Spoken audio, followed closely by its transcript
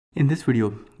In this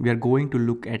video, we are going to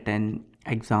look at an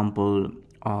example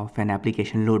of an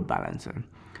application load balancer.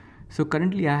 So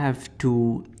currently I have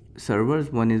two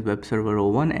servers, one is web server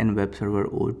O1 and web server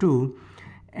O2,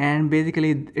 and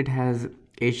basically it has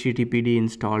HTTPD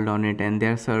installed on it and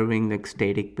they're serving like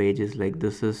static pages. Like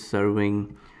this is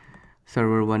serving,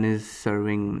 server 1 is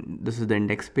serving, this is the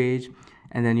index page,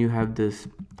 and then you have this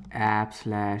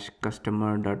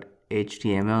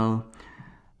app/customer.html,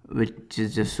 which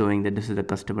is just showing that this is the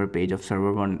customer page of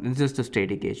server 1. It's just a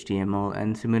static HTML.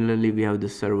 And similarly we have the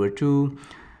server 2,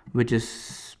 which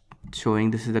is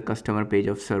showing this is the customer page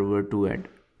of server 2 at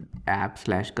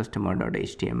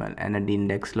app/customer.html, and at the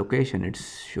index location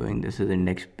it's showing this is the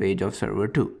index page of server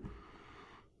 2.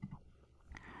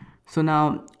 So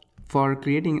now for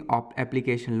creating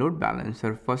application load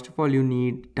balancer, first of all you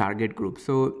need target groups.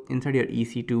 So inside your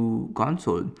EC2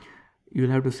 console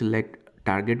you'll have to select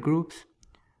target groups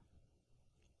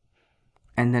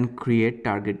and then create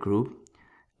target group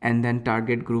and then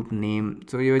target group name.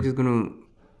 So you're just going to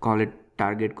call it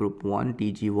target group 1,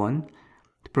 TG1.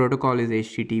 The protocol is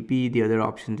HTTP. The other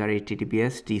options are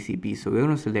HTTPS, TCP. So we're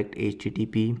going to select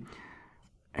HTTP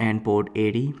and port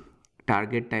 80.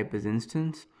 Target type is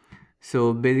instance.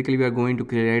 So basically we are going to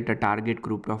create a target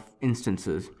group of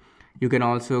instances. You can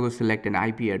also select an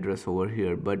IP address over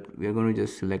here, but we are going to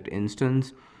just select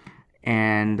instance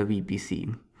and the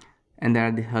VPC. And there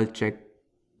are the health check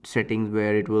settings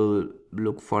where it will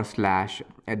look for slash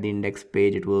at the index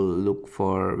page. It will look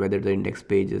for whether the index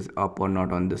page is up or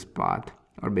not on this path,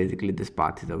 or basically this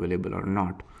path is available or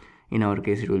not. In our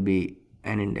case it will be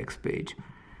an index page.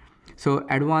 So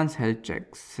advanced health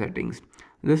check settings,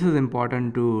 this is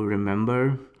important to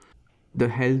remember. The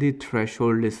healthy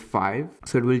threshold is 5,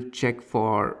 so it will check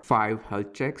for 5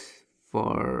 health checks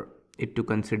for it to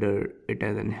consider it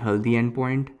as a healthy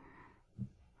endpoint.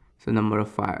 So number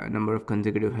of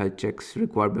consecutive health checks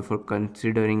required before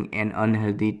considering an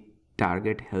unhealthy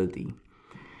target healthy.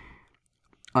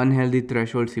 Unhealthy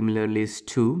threshold similarly is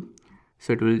 2.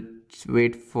 So it will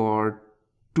wait for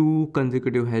 2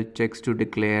 consecutive health checks to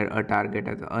declare a target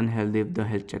as unhealthy if the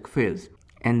health check fails.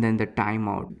 And then the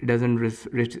timeout, it doesn't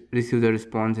receive the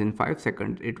response in 5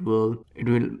 seconds. It will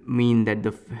mean that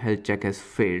the health check has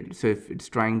failed. So if it's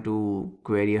trying to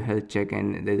query a health check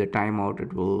and there's a timeout,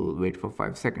 it will wait for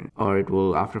 5 seconds, or it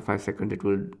will, after 5 seconds, it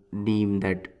will deem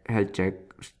that health check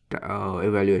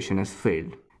evaluation has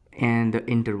failed. And the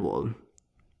interval,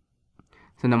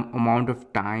 so the amount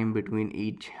of time between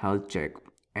each health check,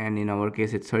 and in our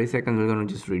case it's 30 seconds. We're going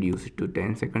to just reduce it to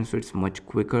 10 seconds so it's much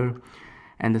quicker.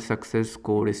 And the success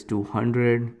score is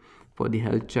 200 for the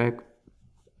health check.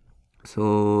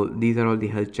 So these are all the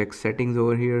health check settings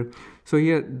over here. So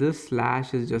here this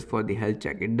slash is just for the health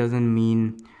check. It doesn't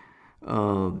mean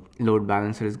load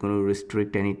balancer is going to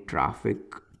restrict any traffic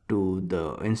to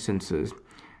the instances.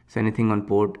 So anything on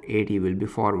port 80 will be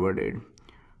forwarded,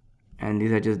 and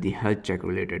these are just the health check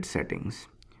related settings.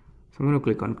 So I'm going to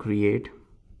click on create.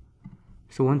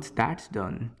 So once that's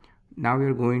done, now we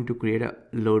are going to create a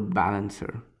load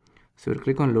balancer. So we'll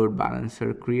click on load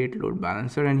balancer, create load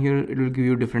balancer, and here it will give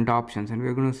you different options, and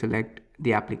we're going to select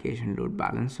the application load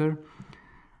balancer.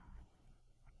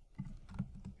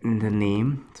 In the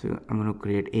name, so I'm going to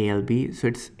create ALB. So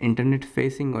it's internet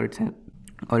facing, or it's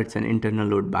an internal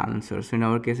load balancer. So in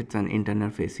our case it's an internal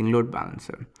facing load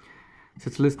balancer. So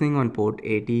it's listening on port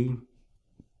 80.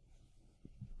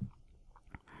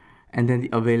 And then the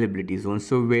availability zone,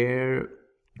 so where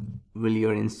will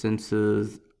your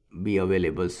instances be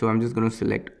available? So I'm just going to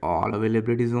select all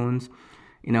availability zones.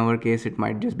 In our case it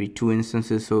might just be 2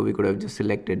 instances, so we could have just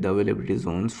selected the availability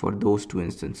zones for those 2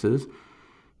 instances,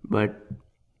 but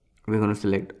we're going to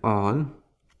select all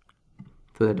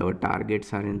so that our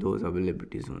targets are in those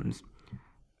availability zones.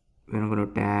 We're not going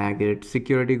to tag it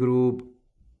security group.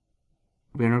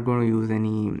 We're not going to use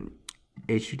any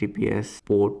HTTPS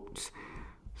ports.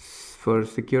 For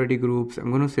security groups, I'm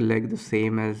going to select the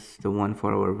same as the one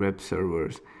for our web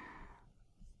servers,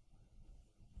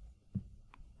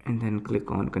 and then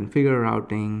click on configure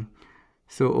routing.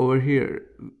 So over here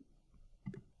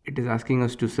it is asking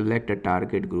us to select a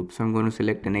target group, so I'm going to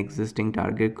select an existing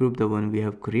target group, the one we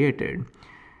have created,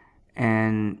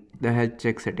 and the health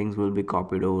check settings will be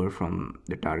copied over from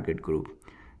the target group.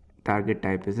 Target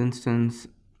type is instance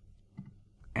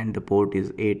and the port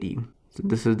is 80. So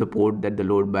this is the port that the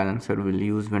load balancer will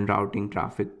use when routing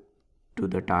traffic to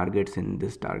the targets in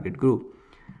this target group.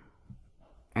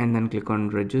 And then click on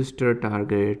register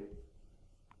target.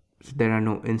 So there are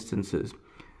no instances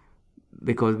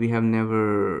because we have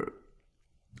never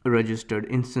registered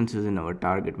instances in our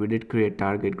target. We did create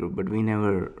target group, but we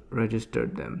never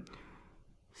registered them.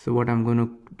 So what I'm going to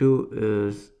do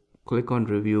is click on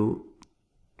review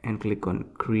and click on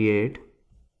create.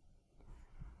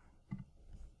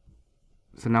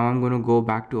 So now I'm going to go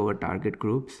back to our target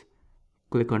groups,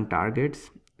 click on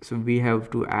targets. So we have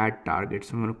to add targets.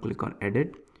 So I'm going to click on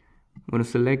edit. I'm going to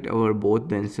select our both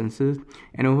the instances,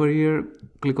 and over here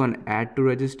click on add to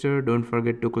register. Don't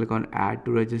forget to click on add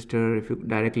to register. If you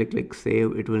directly click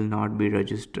save, it will not be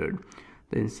registered.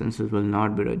 The instances will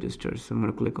not be registered. So I'm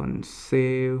going to click on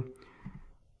save.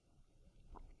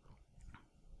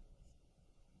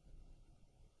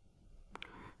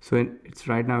 So it's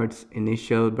right now it's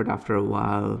initial, but after a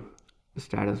while the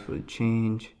status will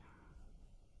change.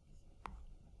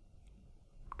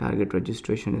 Target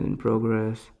registration is in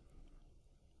progress.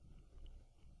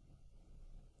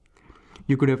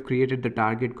 You could have created the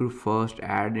target group first,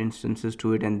 add instances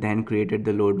to it, and then created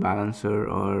the load balancer,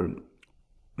 or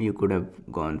you could have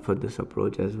gone for this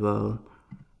approach as well.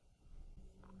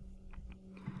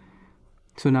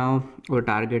 So now our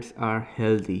targets are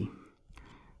healthy.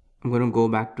 I'm going to go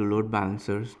back to load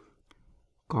balancers,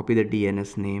 copy the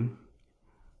DNS name,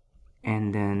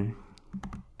 and then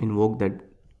invoke that.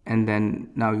 And then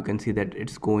now you can see that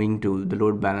it's going to the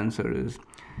load balancer is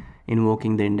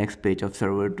invoking the index page of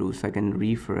server 2. So I can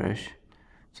refresh.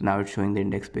 So now it's showing the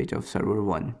index page of server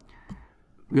 1.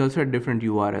 We also had different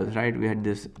URLs, right? We had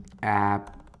this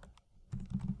app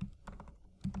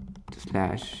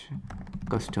slash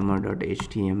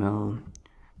customer.html.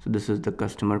 So this is the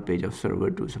customer page of server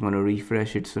 2. So I'm going to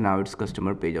refresh it. So now it's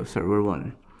customer page of server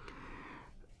 1.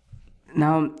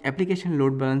 Now application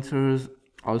load balancers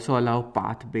also allow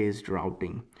path-based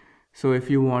routing. So if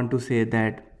you want to say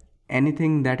that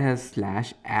anything that has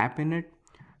 /app in it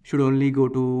should only go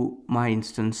to my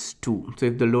instance 2. So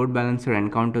if the load balancer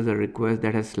encounters a request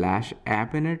that has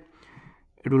 /app in it,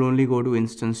 it will only go to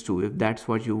instance 2. If that's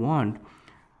what you want,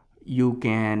 you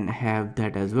can have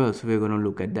that as well. So we're going to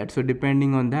look at that. So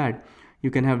depending on that,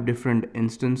 you can have different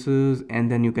instances,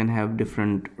 and then you can have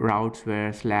different routes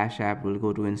where /app will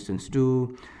go to instance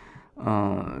 2,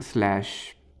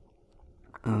 slash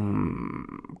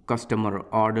customer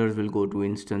orders will go to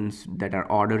instance that are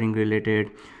ordering related,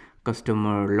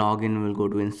 customer login will go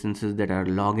to instances that are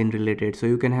login related. So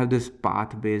you can have this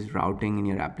path-based routing in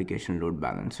your application load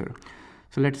balancer.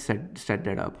 So let's set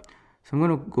that up. So I'm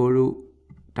going to go to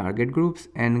target groups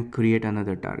and create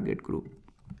another target group.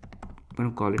 I'm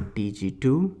going to call it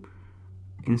TG2.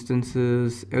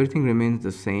 Instances, everything remains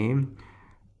the same.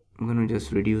 I'm going to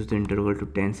just reduce the interval to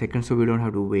 10 seconds so we don't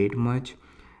have to wait much.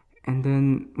 And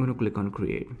then I'm going to click on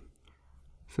create.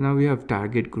 So now we have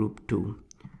target group 2.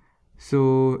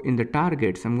 So in the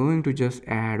targets, I'm going to just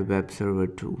add web server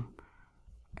 2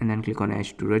 and then click on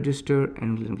add to register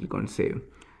and then click on save.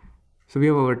 So we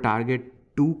have our target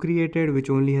 2 created,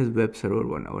 which only has web server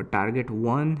 1. Our target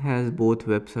 1 has both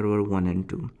web server 1 and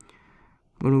 2.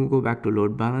 I'm going to go back to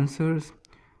load balancers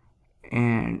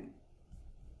and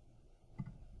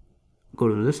go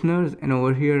to listeners, and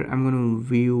over here I'm going to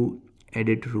view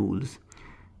edit rules.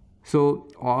 So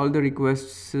all the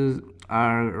requests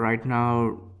are right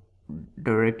now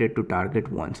directed to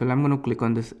target 1. So I'm going to click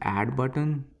on this add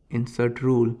button, insert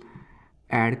rule,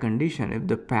 add condition. If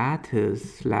the path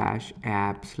is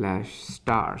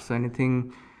 /app/star, so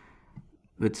anything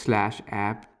with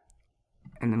 /app,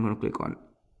 and then I'm going to click on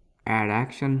add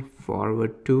action,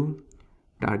 forward to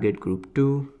target group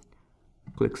 2,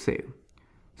 click save.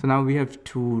 So now we have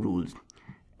 2 rules.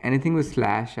 Anything with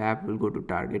 /app will go to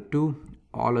target 2.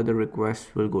 All other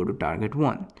requests will go to target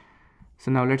 1.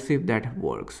 So now let's see if that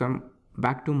works. So I'm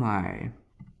back to my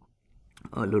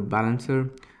load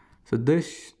balancer. So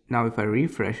this, now if I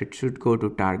refresh, it should go to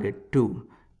target 2.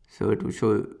 So it will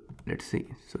show, let's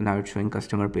see. So now it's showing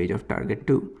customer page of target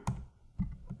 2.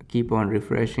 Keep on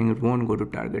refreshing, it won't go to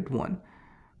target 1.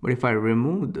 But if I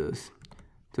remove this,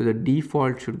 so the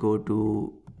default should go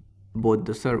to both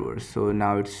the servers. So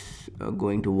now it's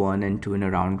going to 1 and 2 in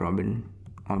a round robin,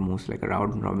 almost like a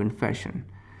round robin fashion.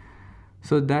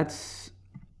 So that's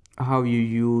how you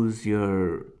use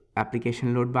your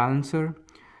application load balancer.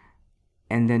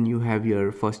 And then you have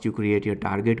your, first you create your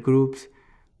target groups,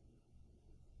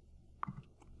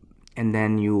 and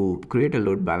then you create a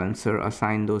load balancer,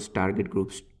 assign those target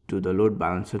groups to the load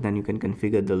balancer. Then you can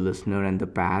configure the listener and the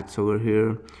paths over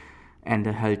here, and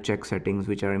the health check settings,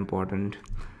 which are important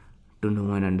to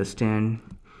know and understand.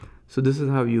 So this is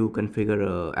how you configure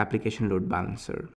a application load balancer.